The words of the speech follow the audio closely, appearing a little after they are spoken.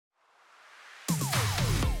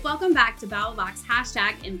Welcome back to BattleBox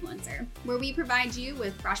 #Influencer, where we provide you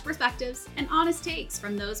with fresh perspectives and honest takes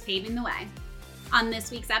from those paving the way. On this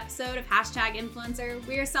week's episode of #Influencer,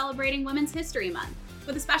 we are celebrating Women's History Month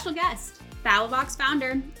with a special guest. BattleBox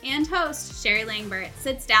founder and host Sherry Langbert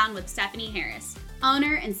sits down with Stephanie Harris,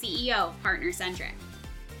 owner and CEO of PartnerCentric,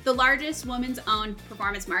 the largest women's-owned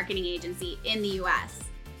performance marketing agency in the U.S.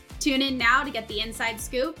 Tune in now to get the inside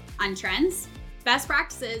scoop on trends, best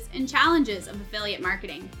practices, and challenges of affiliate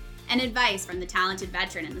marketing, and advice from the talented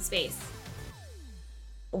veteran in the space.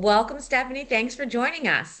 Welcome, Stephanie. Thanks for joining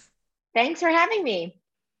us. Thanks for having me.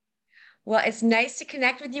 Well, it's nice to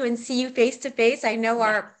connect with you and see you face to face. I know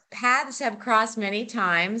our paths have crossed many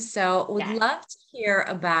times, so would love to hear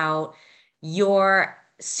about your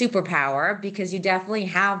superpower, because you definitely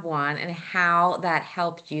have one, and how that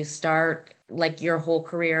helped you start like your whole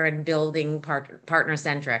career in building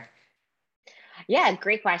PartnerCentric. Yeah,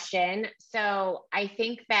 great question. So I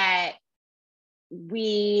think that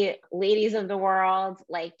we ladies of the world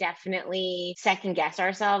definitely second guess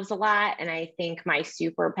ourselves a lot. And I think my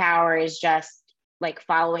superpower is just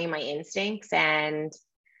following my instincts and,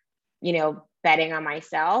 betting on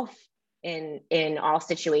myself in all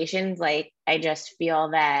situations. I just feel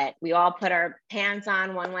that we all put our pants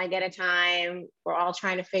on one leg at a time. We're all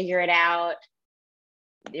trying to figure it out.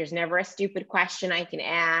 There's never a stupid question I can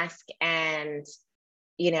ask, and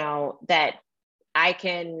that I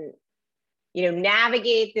can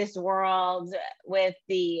navigate this world with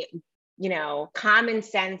the common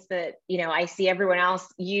sense that I see everyone else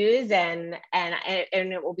use, and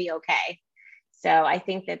it will be okay. So I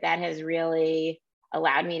think that has really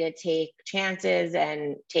allowed me to take chances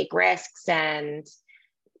and take risks and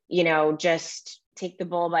just take the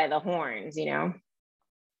bull by the horns.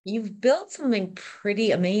 You've built something pretty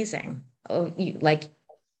amazing.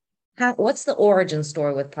 What's the origin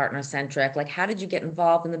story with PartnerCentric? How did you get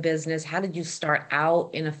involved in the business? How did you start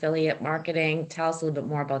out in affiliate marketing? Tell us a little bit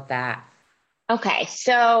more about that. Okay,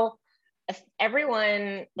 so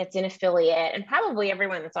everyone that's an affiliate, and probably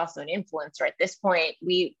everyone that's also an influencer at this point,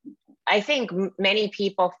 I think many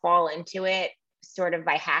people fall into it sort of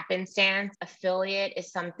by happenstance. Affiliate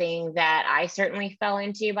is something that I certainly fell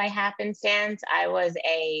into by happenstance. I was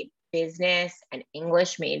a business and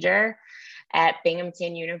English major at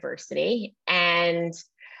Binghamton University, and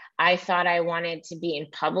I thought I wanted to be in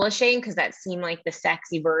publishing because that seemed like the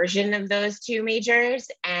sexy version of those two majors.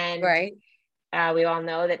 And we all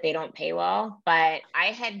know that they don't pay well, but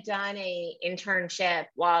I had done an internship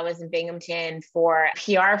while I was in Binghamton for a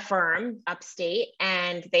PR firm upstate,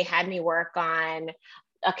 and they had me work on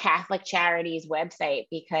a Catholic Charities website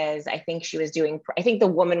because I think the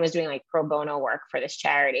woman was doing pro bono work for this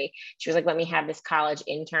charity. She was like, let me have this college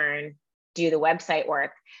intern do the website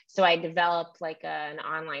work. So I developed an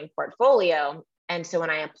online portfolio. And so when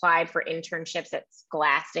I applied for internships at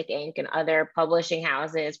Scholastic Inc. and other publishing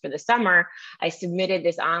houses for the summer, I submitted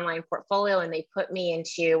this online portfolio, and they put me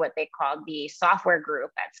into what they called the software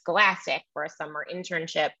group at Scholastic for a summer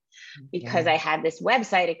internship because I had this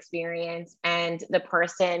website experience. And the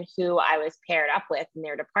person who I was paired up with in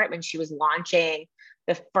their department, she was launching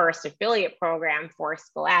the first affiliate program for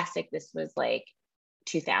Scholastic. This was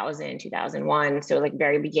 2000, 2001. So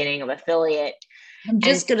very beginning of affiliate. I'm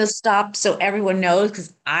just going to stop so everyone knows,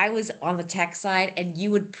 because I was on the tech side and you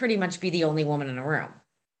would pretty much be the only woman in a room.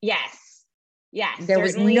 Yes. There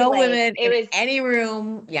was no women in any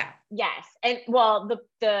room. Yeah. Yes. And well,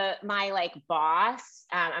 my boss,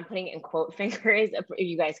 I'm putting it in quote fingers if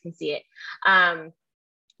you guys can see it,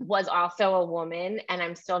 was also a woman, and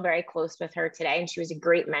I'm still very close with her today. And she was a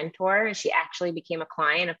great mentor. She actually became a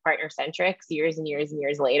client of PartnerCentric years and years and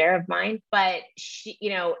years later of mine. But she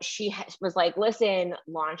was like, listen,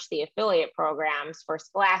 launch the affiliate programs for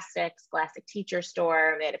Scholastic Teacher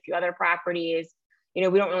Store. They had a few other properties. We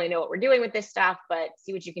don't really know what we're doing with this stuff, but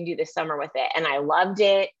see what you can do this summer with it. And I loved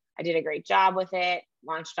it. I did a great job with it.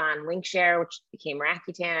 Launched on Linkshare, which became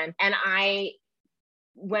Rakuten. And I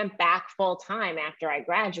went back full time after I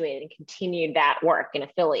graduated and continued that work in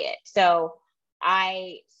affiliate. So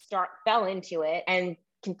I fell into it and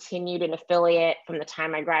continued an affiliate from the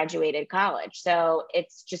time I graduated college. So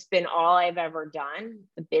it's just been all I've ever done.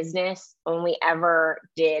 The business only ever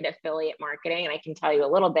did affiliate marketing. And I can tell you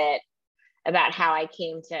a little bit about how I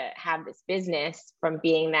came to have this business from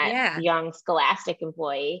being that young Scholastic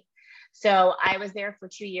employee. So I was there for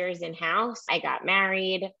 2 years in-house. I got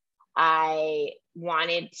married. I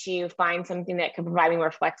wanted to find something that could provide me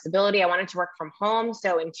more flexibility. I wanted to work from home.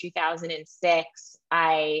 So in 2006,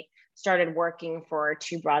 I started working for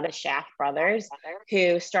two brothers, Shaft Brothers,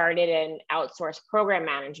 who started an outsourced program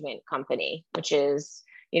management company, which is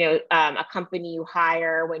a company you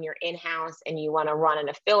hire when you're in-house and you want to run an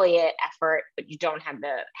affiliate effort, but you don't have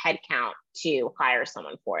the headcount to hire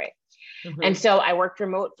someone for it. Mm-hmm. And so I worked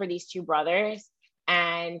remote for these two brothers,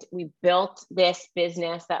 and we built this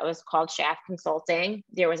business that was called Shaft Consulting.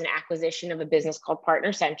 There was an acquisition of a business called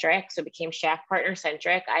Partner Centric, so it became Shaft Partner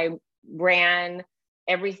Centric. I ran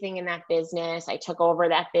everything in that business. I took over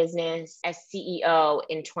that business as CEO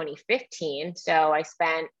in 2015. So I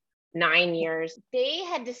spent 9 years. They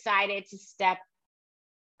had decided to step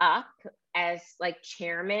up as like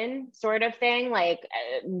chairman sort of thing, like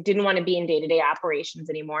didn't want to be in day-to-day operations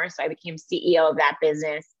anymore. So I became CEO of that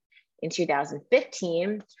business in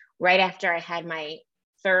 2015, right after I had my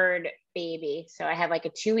third baby. So I had like a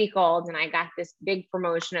 2-week-old, and I got this big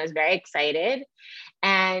promotion. I was very excited.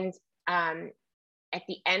 And at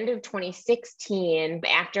the end of 2016,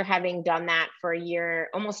 after having done that for a year,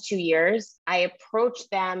 almost 2 years, I approached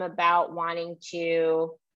them about wanting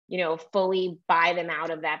to, fully buy them out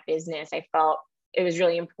of that business. I felt it was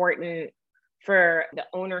really important for the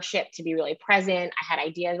ownership to be really present. I had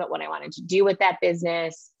ideas about what I wanted to do with that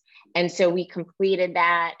business. And so we completed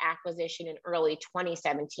that acquisition in early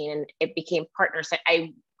 2017, and it became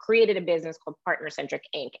I created a business called Partner Centric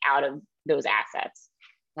Inc. out of those assets.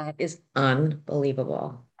 That is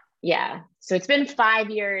unbelievable. Yeah. So it's been 5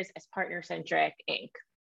 years as Partner Centric Inc.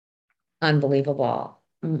 Unbelievable.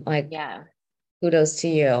 Yeah. Kudos to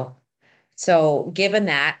you. So given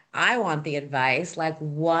that, I want the advice, like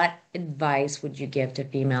what advice would you give to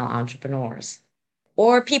female entrepreneurs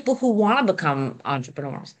or people who want to become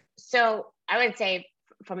entrepreneurs? So I would say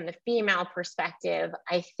from the female perspective,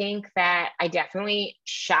 I think that I definitely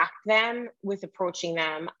shocked them with approaching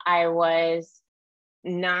them. I was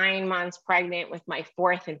 9 months pregnant with my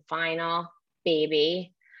fourth and final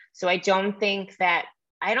baby. So I don't think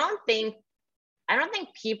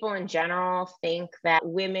people in general think that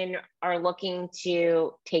women are looking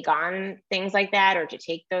to take on things like that or to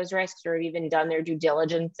take those risks or even done their due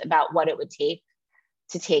diligence about what it would take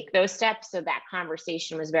to take those steps. So that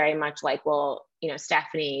conversation was very much like, well,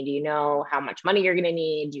 Stephanie, do you know how much money you're going to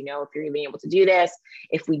need? Do you know if you're going to be able to do this?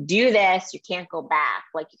 If we do this, you can't go back.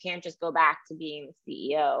 Like, you can't just go back to being the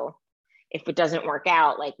CEO if it doesn't work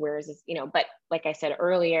out. Like, where is this, but like I said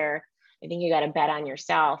earlier, I think you got to bet on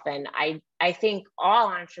yourself. And I think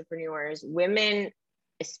all entrepreneurs, women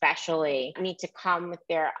especially, need to come with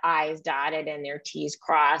their I's dotted and their T's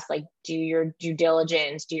crossed. Like, do your due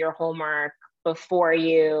diligence, do your homework before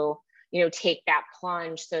you take that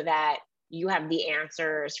plunge, so that you have the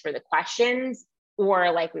answers for the questions.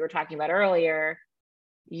 Or like we were talking about earlier,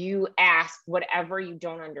 you ask whatever you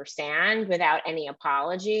don't understand without any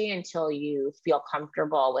apology until you feel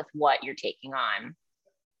comfortable with what you're taking on.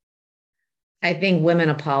 I think women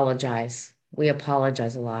apologize. We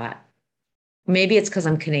apologize a lot. Maybe it's because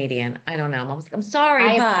I'm Canadian. I don't know. I'm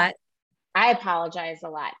sorry, but I apologize a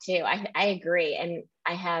lot too. I agree. And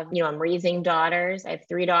I have, I'm raising daughters. I have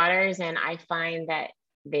 3 daughters, and I find that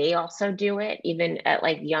they also do it even at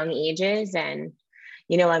like young ages. And,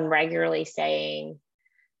 I'm regularly saying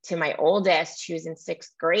to my oldest, who's in 6th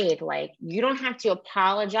grade, like, you don't have to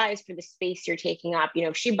apologize for the space you're taking up.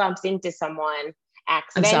 If she bumps into someone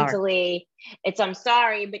accidentally, I'm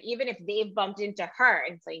sorry. But even if they've bumped into her,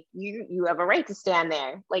 it's like, you have a right to stand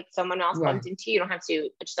there. Like, someone else bumped into you. You don't have to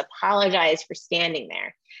just apologize for standing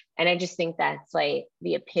there. And I just think that's like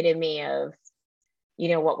the epitome of,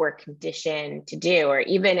 what we're conditioned to do. Or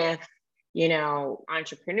even if,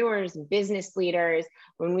 entrepreneurs and business leaders,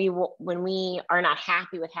 when we are not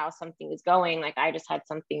happy with how something is going, like I just had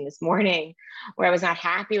something this morning where I was not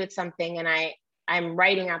happy with something, and I'm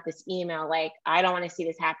writing out this email, like, I don't want to see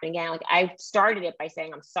this happen again. Like, I started it by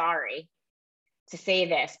saying, I'm sorry to say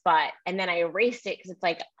this, and then I erased it, because it's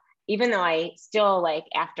like, even though I still, like,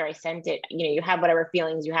 after I sent it, you have whatever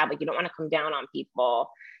feelings you have, like, you don't want to come down on people.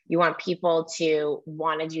 You want people to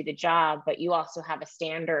want to do the job, but you also have a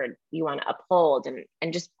standard you want to uphold.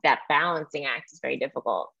 And just that balancing act is very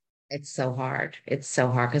difficult. It's so hard. It's so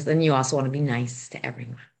hard, because then you also want to be nice to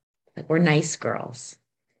everyone. Like, we're nice girls.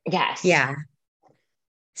 Yes. Yeah.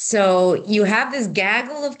 So you have this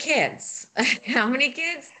gaggle of kids. How many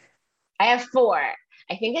kids? I have 4.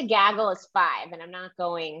 I think a gaggle is 5, and I'm not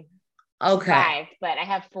going 5, but I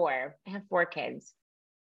have 4. I have 4 kids.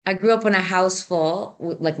 I grew up in a house full,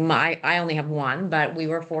 like I only have 1, but we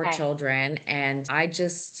were 4 children. And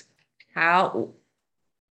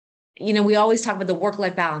we always talk about the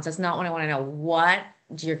work-life balance. That's not what I want to know. What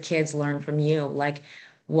do your kids learn from you? Like,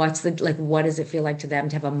 what does it feel like to them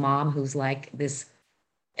to have a mom who's like this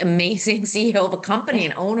amazing CEO of a company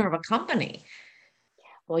and owner of a company?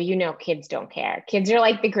 well, kids don't care. Kids are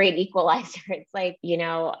like the great equalizer. It's like,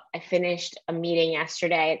 I finished a meeting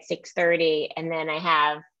yesterday at 6:30, and then I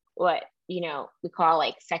have what, we call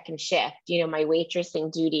like second shift. My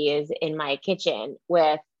waitressing duty is in my kitchen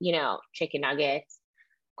with, chicken nuggets,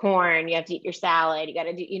 corn, you have to eat your salad, you got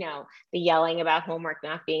to do, the yelling about homework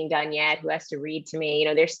not being done yet, who has to read to me,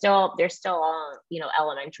 they're still all,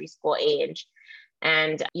 elementary school age.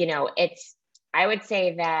 And, I would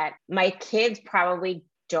say that my kids probably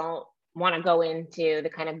don't want to go into the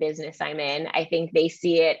kind of business I'm in. I think they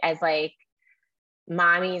see it as like,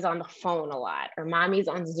 mommy's on the phone a lot, or mommy's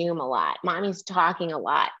on Zoom a lot, mommy's talking a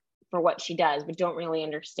lot for what she does, but don't really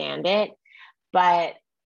understand it. But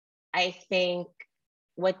I think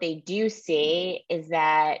what they do see is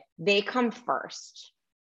that they come first,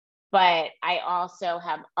 but I also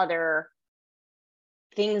have other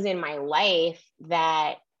things in my life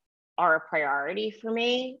that are a priority for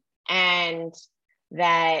me, and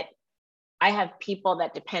that I have people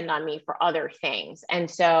that depend on me for other things. And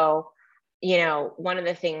so, one of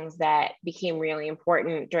the things that became really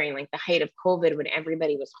important during like the height of COVID, when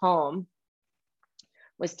everybody was home,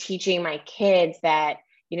 was teaching my kids that,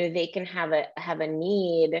 they can have a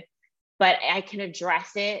need, but I can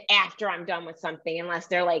address it after I'm done with something, unless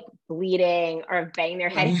they're like bleeding or bang their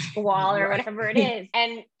head against the wall or whatever it is.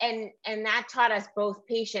 And that taught us both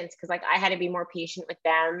patience, because like I had to be more patient with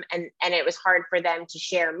them, and it was hard for them to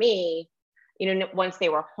share me, once they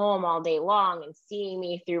were home all day long and seeing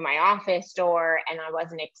me through my office door and I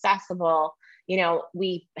wasn't accessible.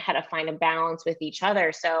 We had to find a balance with each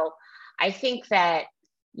other. So I think that,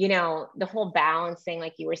 the whole balance thing,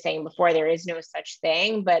 like you were saying before, there is no such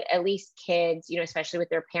thing, but at least kids, especially with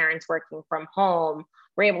their parents working from home,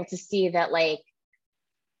 we're able to see that like,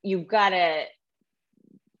 you've got to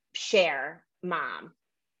share mom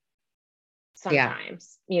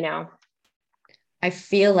sometimes, I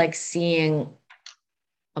feel like seeing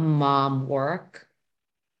a mom work,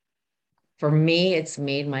 for me, it's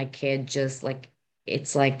made my kid just like,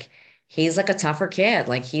 it's like, he's like a tougher kid.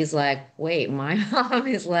 Like, he's like, wait, my mom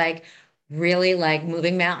is like really like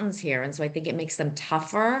moving mountains here. And so I think it makes them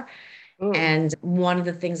tougher. And one of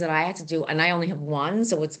the things that I had to do, and I only have one,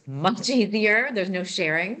 so it's much easier. There's no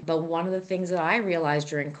sharing. But one of the things that I realized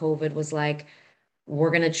during COVID was like,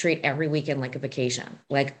 we're going to treat every weekend like a vacation.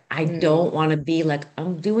 Like, I don't want to be like,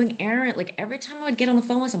 I'm doing errands. Like, every time I would get on the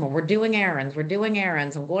phone with someone, we're doing errands. I'm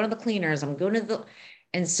going to the cleaners. I'm going to the,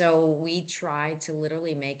 and so we tried to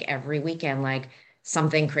literally make every weekend like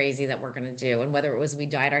something crazy that we're going to do. And whether it was we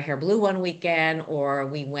dyed our hair blue one weekend, or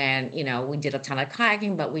we went, we did a ton of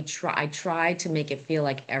kayaking, but I tried to make it feel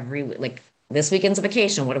like like this weekend's a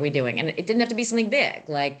vacation. What are we doing? And it didn't have to be something big.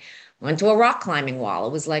 Like, went to a rock climbing wall.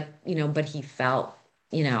 It was like, but he felt,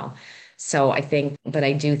 so but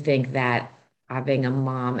I do think that having a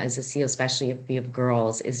mom as a CEO, especially if you have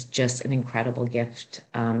girls, is just an incredible gift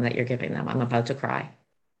that you're giving them. I'm about to cry.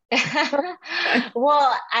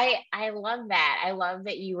 Well, I love that. I love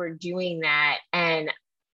that you were doing that. And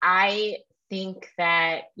I think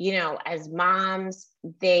that, as moms,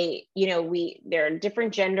 there are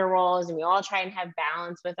different gender roles, and we all try and have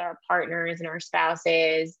balance with our partners and our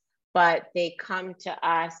spouses, but they come to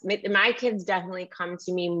us. My kids definitely come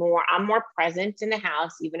to me more. I'm more present in the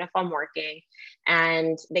house, even if I'm working,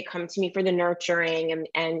 and they come to me for the nurturing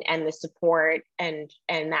and the support and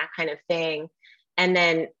that kind of thing. And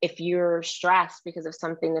then if you're stressed because of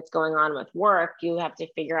something that's going on with work, you have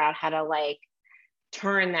to figure out how to like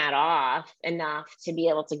turn that off enough to be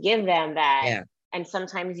able to give them that. Yeah. And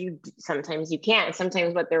sometimes you can't.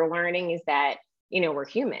 Sometimes what they're learning is that, we're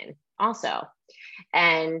human also.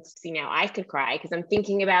 And I could cry because I'm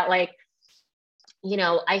thinking about like,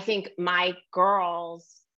 I think my girls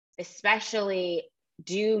especially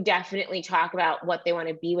do definitely talk about what they want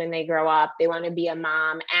to be when they grow up. They want to be a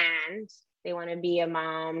mom, and they want to be a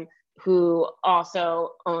mom who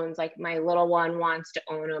also owns, like my little one wants to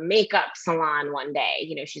own a makeup salon one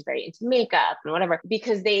day. She's very into makeup and whatever,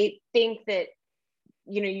 because they think that,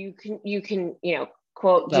 you can,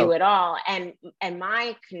 quote, do it all. And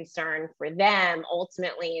my concern for them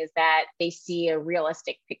ultimately is that they see a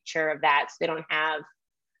realistic picture of that, so they don't have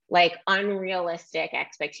like unrealistic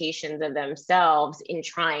expectations of themselves in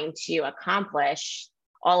trying to accomplish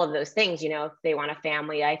all of those things. If they want a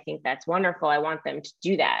family, I think that's wonderful. I want them to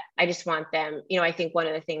do that. I just want them, I think one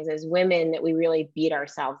of the things as women that we really beat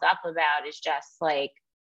ourselves up about is just like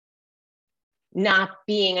not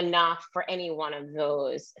being enough for any one of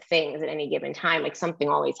those things at any given time. Like, something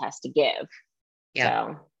always has to give. Yeah.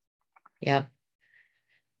 So. Yeah.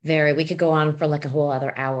 We could go on for like a whole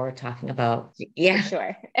other hour talking about, For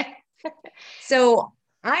sure. So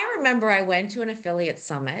I remember I went to an affiliate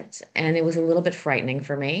summit and it was a little bit frightening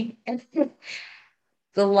for me. And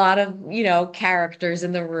a lot of, characters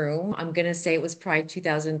in the room. I'm going to say it was probably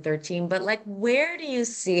 2013, but like, where do you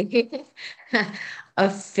see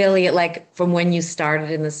affiliate, like from when you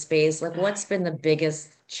started in the space? Like, what's been the biggest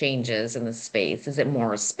changes in the space? Is it more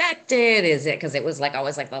respected? Is it because it was like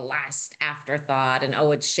always like the last afterthought and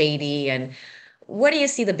oh, it's shady? And what do you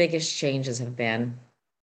see the biggest changes have been?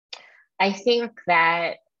 I think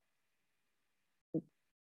that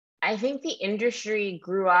I think the industry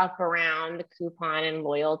grew up around the coupon and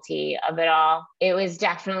loyalty of it all. It was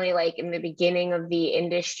definitely like in the beginning of the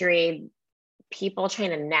industry, people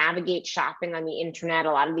trying to navigate shopping on the internet.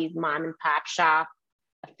 A lot of these mom and pop shop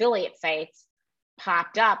affiliate sites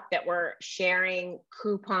popped up that were sharing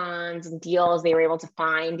coupons and deals they were able to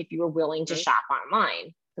find if you were willing to shop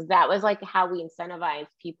online. Because that was like how we incentivized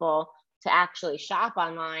people to actually shop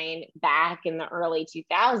online back in the early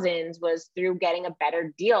 2000s, was through getting a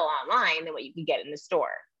better deal online than what you could get in the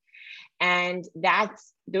store. And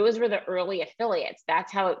those were the early affiliates.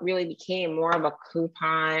 That's how it really became more of a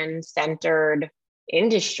coupon centered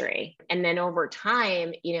industry. And then over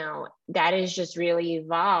time, that has just really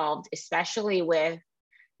evolved, especially with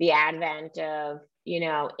the advent of,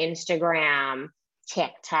 Instagram,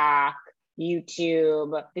 TikTok,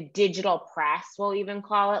 YouTube, the digital press, we'll even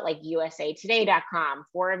call it, like usatoday.com,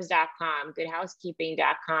 Forbes.com,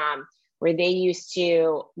 goodhousekeeping.com, where they used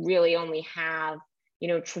to really only have,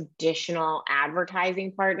 traditional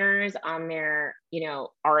advertising partners on their,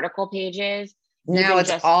 article pages. Now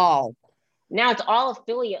it's all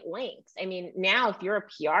affiliate links. I mean, now if you're a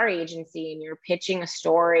PR agency and you're pitching a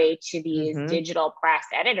story to these digital press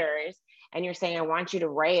editors, and you're saying, I want you to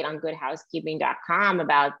write on goodhousekeeping.com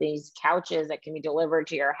about these couches that can be delivered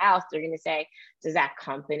to your house, they're going to say, does that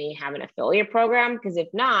company have an affiliate program? Because if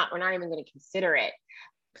not, we're not even going to consider it.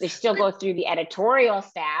 They still go through the editorial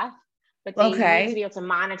staff, but they need to be able to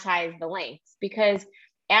monetize the links. Because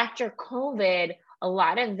after COVID, a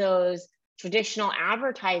lot of those traditional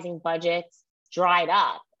advertising budgets dried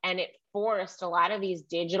up, and it forced a lot of these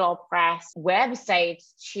digital press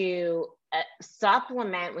websites to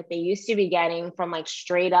supplement what they used to be getting from like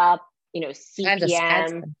straight up,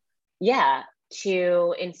 CPM. Yeah.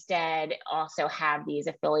 To instead also have these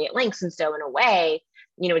affiliate links. And so in a way,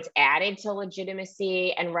 it's added to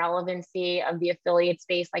legitimacy and relevancy of the affiliate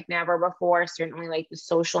space like never before. Certainly like the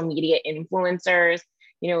social media influencers,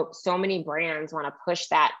 so many brands want to push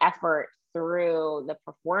that effort through the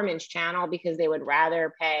performance channel because they would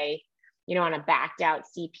rather pay, on a backed out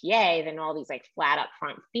CPA than all these like flat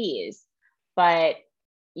upfront fees. But,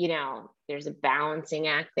 there's a balancing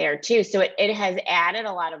act there too. So it has added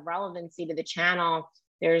a lot of relevancy to the channel.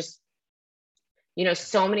 There's,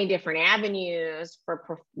 so many different avenues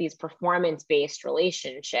for these performance-based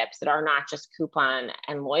relationships that are not just coupon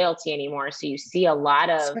and loyalty anymore. So you see a lot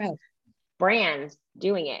of brands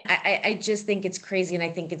doing it. I just think it's crazy. And I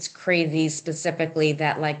think it's crazy specifically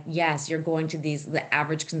that like, yes, you're going to the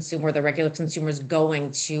average consumer, the regular consumer is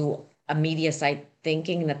going to a media site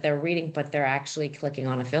thinking that they're reading, but they're actually clicking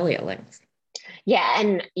on affiliate links. Yeah.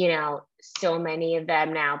 And, so many of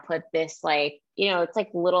them now put this like, it's like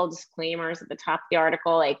little disclaimers at the top of the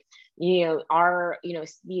article, like,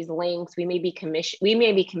 these links, we may be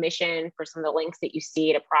commissioned for some of the links that you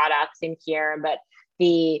see to products in here, but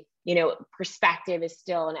the, perspective is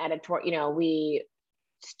still an editorial, we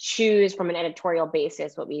choose from an editorial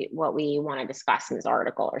basis what we want to discuss in this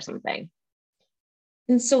article or something.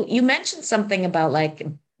 And so you mentioned something about like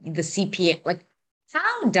the CPA, like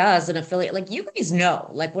how does an affiliate, like you guys know,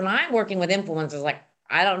 like when I'm working with influencers, like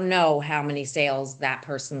I don't know how many sales that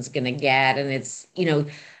person's going to get. And it's,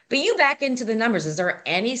 but you back into the numbers. Is there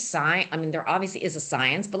any sign? I mean, there obviously is a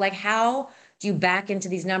science, but like how do you back into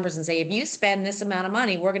these numbers and say, if you spend this amount of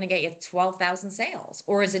money, we're going to get you 12,000 sales?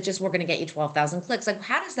 Or is it just, we're going to get you 12,000 clicks? Like,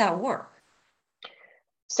 how does that work?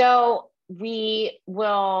 So we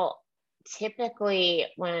will typically,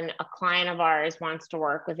 when a client of ours wants to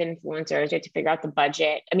work with influencers, you have to figure out the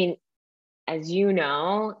budget. I mean, as you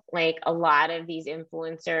know, like a lot of these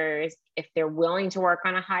influencers, if they're willing to work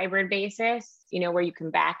on a hybrid basis, where you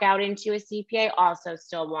can back out into a CPA, also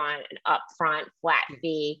still want an upfront flat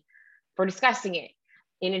fee for discussing it.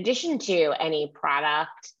 In addition to any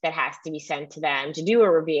product that has to be sent to them to do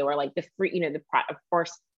a review, or like the free, of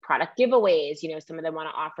course, product giveaways, some of them want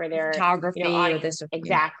to offer their photography or this.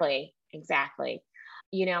 Exactly.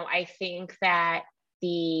 I think that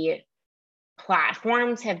the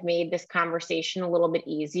platforms have made this conversation a little bit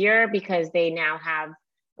easier because they now have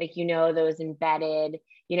like, those embedded,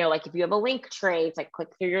 like if you have a link tree, it's like click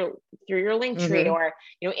through your link tree, or,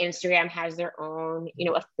 Instagram has their own,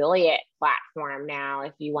 affiliate platform now.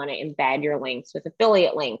 If you want to embed your links with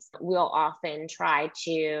affiliate links, we'll often try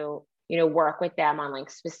to, work with them on like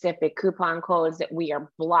specific coupon codes that we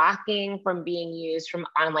are blocking from being used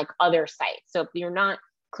on like other sites. So if you're not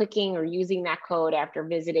clicking or using that code after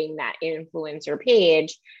visiting that influencer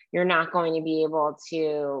page, you're not going to be able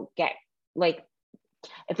to get, like,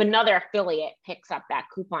 if another affiliate picks up that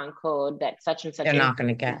coupon code that such and such, they're not going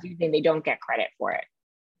to get using, they don't get credit for it.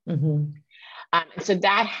 Mm-hmm. So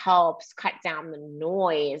that helps cut down the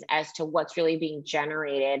noise as to what's really being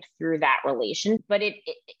generated through that relation. But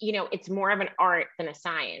it's more of an art than a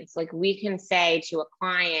science. Like, we can say to a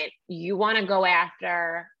client, you want to go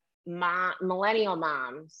after millennial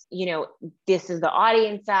moms, this is the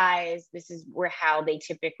audience size, this is how they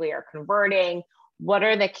typically are converting. What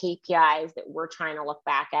are the KPIs that we're trying to look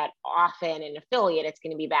back at? Often in affiliate, it's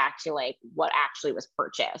going to be back to like what actually was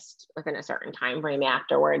purchased within a certain time frame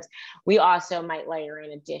afterwards. We also might layer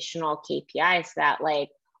in additional KPIs that, like,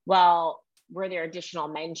 well, were there additional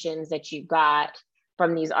mentions that you got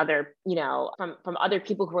from these other, from other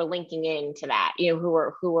people who are linking into that, who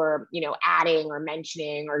are adding or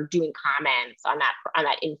mentioning or doing comments on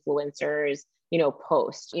that influencer's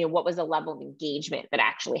post, what was the level of engagement that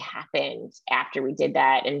actually happened after we did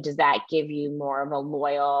that? And does that give you more of a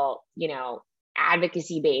loyal,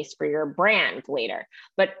 advocacy base for your brand later?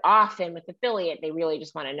 But often with affiliate, they really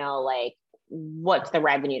just want to know, like, what's the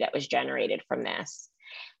revenue that was generated from this?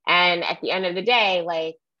 And at the end of the day,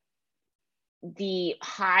 like, the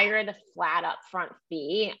higher the flat upfront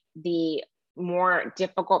fee, the more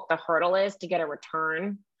difficult the hurdle is to get a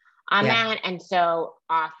return on that. And so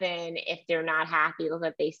often, if they're not happy with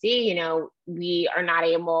what they see, we are not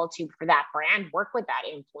able to, for that brand, work with that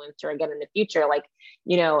influencer again in the future. Like,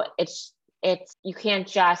 it's you can't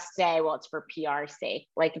just say, well, it's for PR's sake.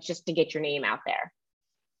 Like, it's just to get your name out there.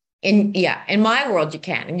 In my world, you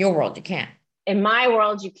can. In your world, you can't. In my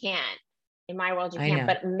world, you can't.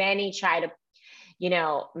 But many try to,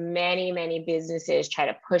 many businesses try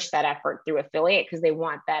to push that effort through affiliate because they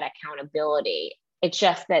want that accountability. It's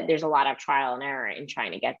just that there's a lot of trial and error in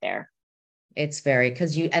trying to get there. It's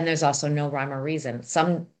and there's also no rhyme or reason.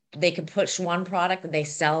 They could push one product and they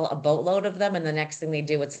sell a boatload of them, and the next thing they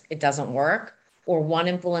do, it doesn't work. Or one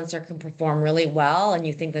influencer can perform really well, and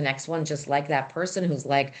you think the next one, just like that person who's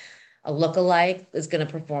like a lookalike, is going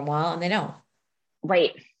to perform well, and they don't.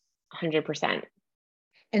 Right. 100%.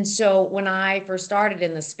 And so when I first started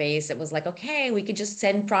in the space, it was like, okay, we could just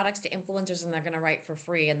send products to influencers and they're going to write for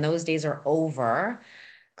free. And those days are over,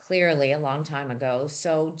 clearly a long time ago.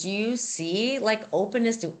 So do you see like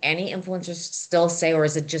openness? Do any influencers still say, or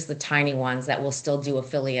is it just the tiny ones that will still do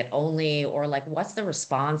affiliate only? Or like, what's the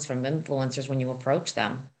response from influencers when you approach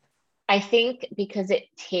them? I think because it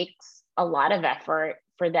takes a lot of effort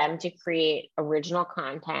for them to create original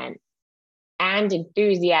content and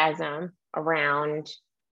enthusiasm around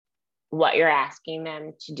what you're asking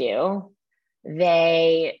them to do.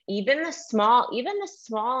 Even the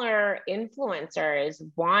smaller influencers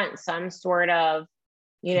want some sort of,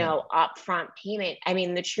 upfront payment. I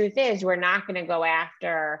mean, the truth is, we're not going to go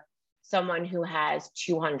after someone who has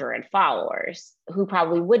 200 followers who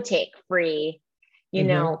probably would take free,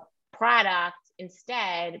 product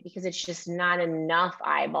instead, because it's just not enough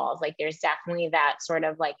eyeballs. Like, there's definitely that sort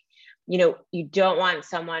of like, you don't want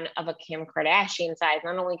someone of a Kim Kardashian size,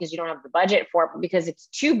 not only because you don't have the budget for it, but because it's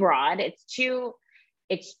too broad, it's too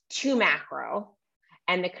macro,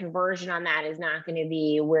 and the conversion on that is not going to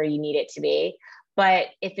be where you need it to be. But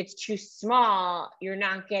if it's too small, you're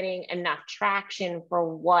not getting enough traction for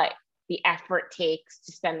what the effort takes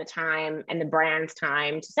to spend the time and the brand's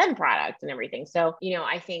time to send product and everything. So,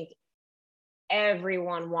 I think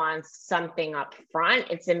everyone wants something up front.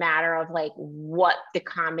 It's a matter of like what the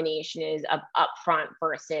combination is of upfront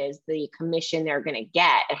versus the commission they're going to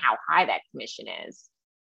get and how high that commission is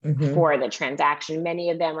for the transaction.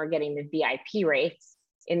 Many of them are getting the VIP rates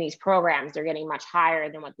in these programs. They're getting much higher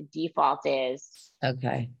than what the default is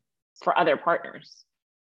for other partners.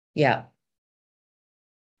 Yeah.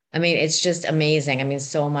 I mean, it's just amazing. I mean,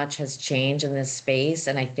 so much has changed in this space.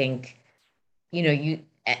 And I think,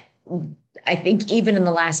 I think even in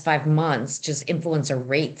the last 5 months, just influencer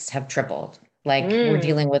rates have tripled. Like we're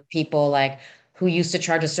dealing with people like who used to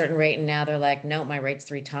charge a certain rate and now they're like, no, my rate's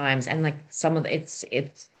 3 times. And like some of it's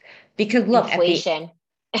because look, inflation.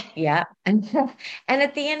 Yeah. And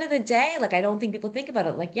at the end of the day, like I don't think people think about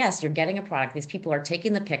it. Like, yes, you're getting a product. These people are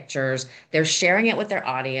taking the pictures, they're sharing it with their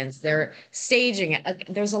audience, they're staging it. Like,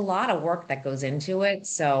 there's a lot of work that goes into it.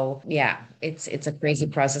 So yeah, it's a crazy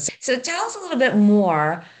process. So tell us a little bit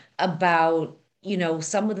more about,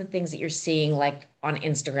 some of the things that you're seeing like on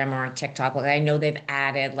Instagram or on TikTok. Like I know they've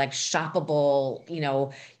added like shoppable,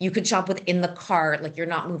 you could shop within the cart, like you're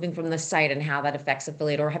not moving from the site and how that affects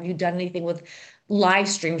affiliate. Or have you done anything with live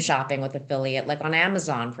stream shopping with affiliate, like on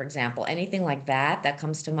Amazon, for example, anything like that that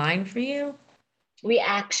comes to mind for you? We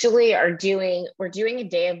actually we're doing a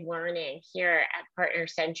day of learning here at Partner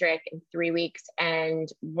Centric in 3 weeks. And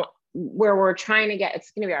where we're trying to get,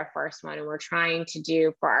 it's going to be our first one. And we're trying to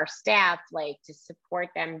do for our staff, like to support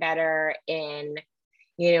them better in,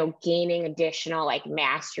 gaining additional like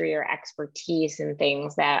mastery or expertise in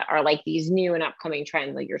things that are like these new and upcoming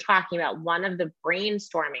trends. Like you're talking about, one of the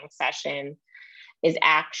brainstorming sessions is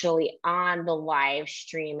actually on the live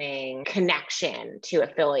streaming connection to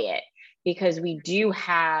affiliate, because we do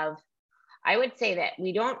have, I would say that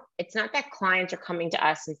it's not that clients are coming to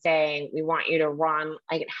us and saying, we want you to run,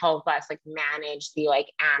 like help us like manage the like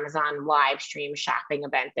Amazon live stream shopping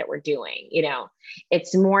event that we're doing.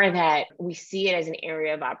 It's more that we see it as an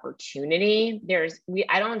area of opportunity.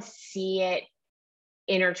 I don't see it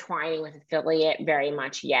intertwining with affiliate very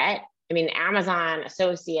much yet. I mean, Amazon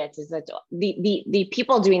Associates is that the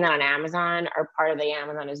people doing that on Amazon are part of the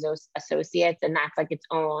Amazon Associates, and that's like its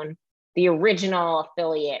own. The original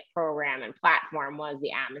affiliate program and platform was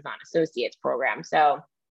the Amazon Associates program. So,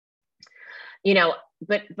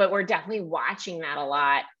 but we're definitely watching that a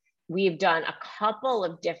lot. We've done a couple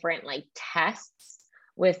of different like tests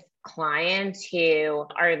with clients who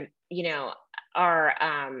are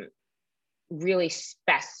really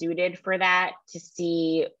best suited for that, to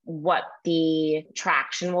see what the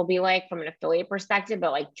traction will be like from an affiliate perspective,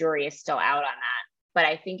 but like jury is still out on that. But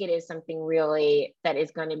I think it is something really that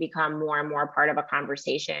is going to become more and more part of a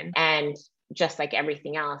conversation. And just like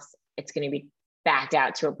everything else, it's going to be backed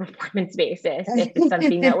out to a performance basis if it's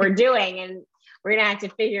something that we're doing, and we're going to have to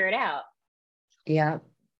figure it out. Yeah.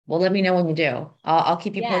 Well, let me know when you do. I'll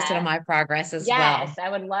keep you posted on my progress as well. Yes, I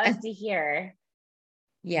would love to hear.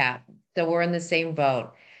 Yeah. So we're in the same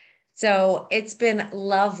boat. So it's been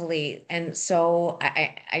lovely. And so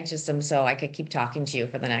I just am so I could keep talking to you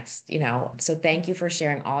for the next, so thank you for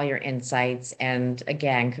sharing all your insights. And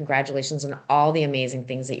again, congratulations on all the amazing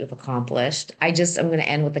things that you've accomplished. I'm going to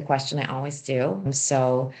end with the question I always do.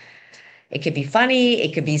 So it could be funny,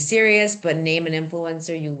 it could be serious, but name an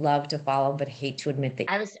influencer you love to follow, but hate to admit that.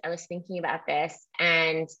 I was thinking about this,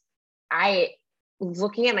 and I was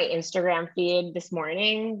looking at my Instagram feed this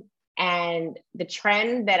morning, and the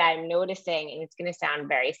trend that I'm noticing, and it's going to sound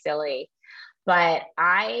very silly, but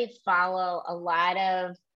I follow a lot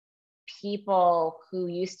of people who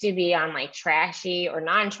used to be on like trashy or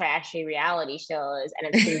non-trashy reality shows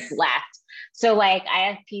and have since left. So like I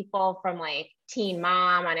have people from like Teen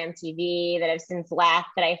Mom on MTV that have since left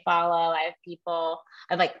that I follow. I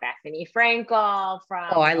have like Bethany Frankel from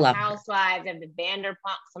I love Housewives. I have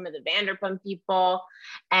some of the Vanderpump people.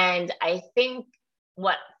 And I think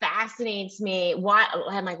what fascinates me,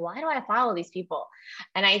 I'm like, why do I follow these people?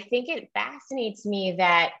 And I think it fascinates me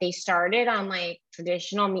that they started on like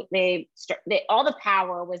traditional, all the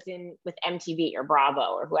power was with MTV or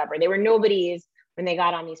Bravo or whoever. They were nobodies when they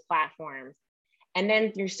got on these platforms. And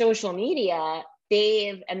then through social media,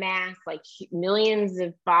 they've amassed like millions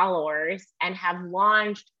of followers and have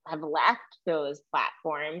left those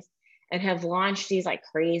platforms and have launched these like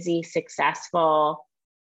crazy successful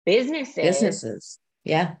businesses.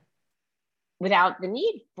 Yeah. Without the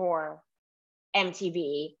need for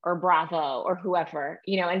MTV or Bravo or whoever,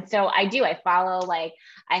 and so I follow, like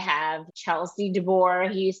I have Chelsea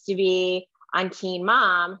DeBoer, who used to be on Teen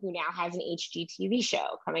Mom, who now has an HGTV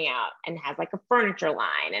show coming out and has like a furniture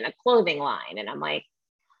line and a clothing line. And I'm like,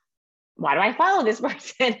 why do I follow this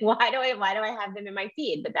person? Why do I have them in my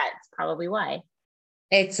feed? But that's probably why.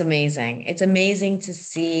 It's amazing. It's amazing to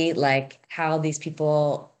see like how these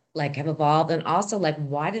people like have evolved, and also like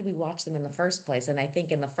why did we watch them in the first place? And I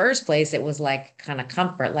think in the first place it was like kind of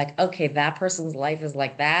comfort, like okay, that person's life is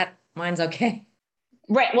like that, mine's okay.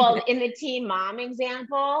 Right. Well, in the Teen Mom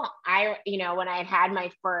example, when I had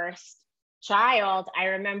my first child, I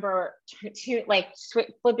remember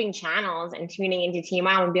flipping channels and tuning into Teen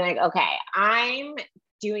Mom and being like, okay, I'm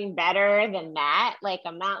doing better than that. Like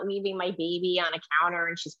I'm not leaving my baby on a counter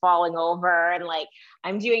and she's falling over, and like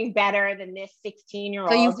I'm doing better than this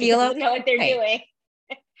 16-year-old. So you feel okay. Know what they're doing.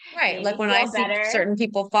 Right. Like when I see certain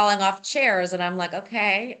people falling off chairs and I'm like,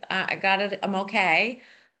 okay, I got it. I'm okay.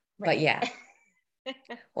 Right. But yeah,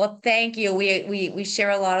 Well, thank you. We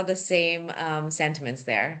share a lot of the same sentiments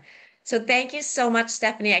there. So thank you so much,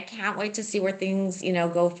 Stephanie. I can't wait to see where things,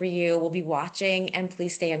 go for you. We'll be watching, and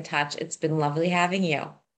please stay in touch. It's been lovely having you.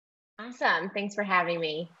 Awesome. Thanks for having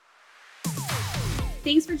me.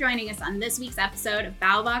 Thanks for joining us on this week's episode of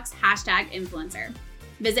BattlBox #Influencer.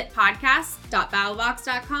 Visit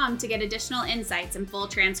podcast.battlebox.com to get additional insights and full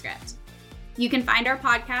transcript. You can find our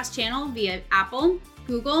podcast channel via Apple,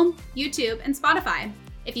 Google, YouTube, and Spotify.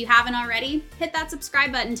 If you haven't already, hit that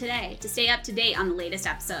subscribe button today to stay up to date on the latest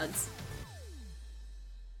episodes.